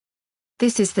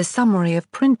This is the summary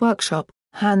of Print Workshop,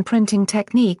 Hand Printing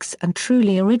Techniques and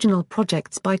Truly Original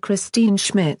Projects by Christine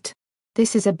Schmidt.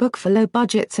 This is a book for low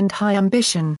budgets and high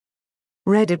ambition.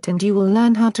 Read it and you will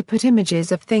learn how to put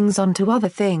images of things onto other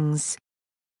things.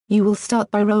 You will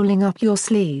start by rolling up your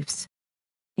sleeves.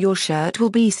 Your shirt will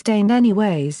be stained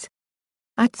anyways.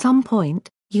 At some point,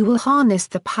 you will harness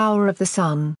the power of the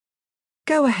sun.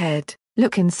 Go ahead,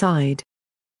 look inside.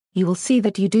 You will see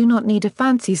that you do not need a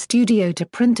fancy studio to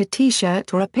print a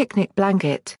t-shirt or a picnic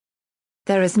blanket.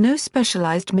 There is no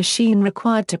specialized machine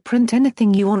required to print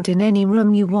anything you want in any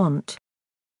room you want.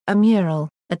 A mural,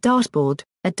 a dartboard,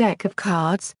 a deck of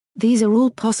cards, these are all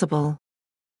possible.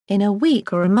 In a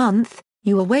week or a month,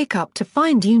 you will wake up to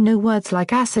find you know words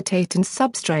like acetate and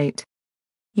substrate.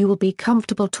 You will be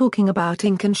comfortable talking about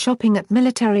ink and shopping at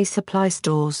military supply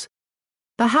stores.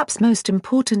 Perhaps most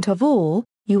important of all,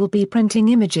 you will be printing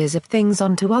images of things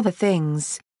onto other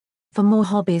things. For more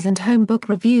hobbies and home book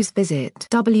reviews visit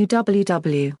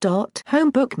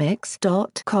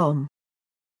www.homebookmix.com.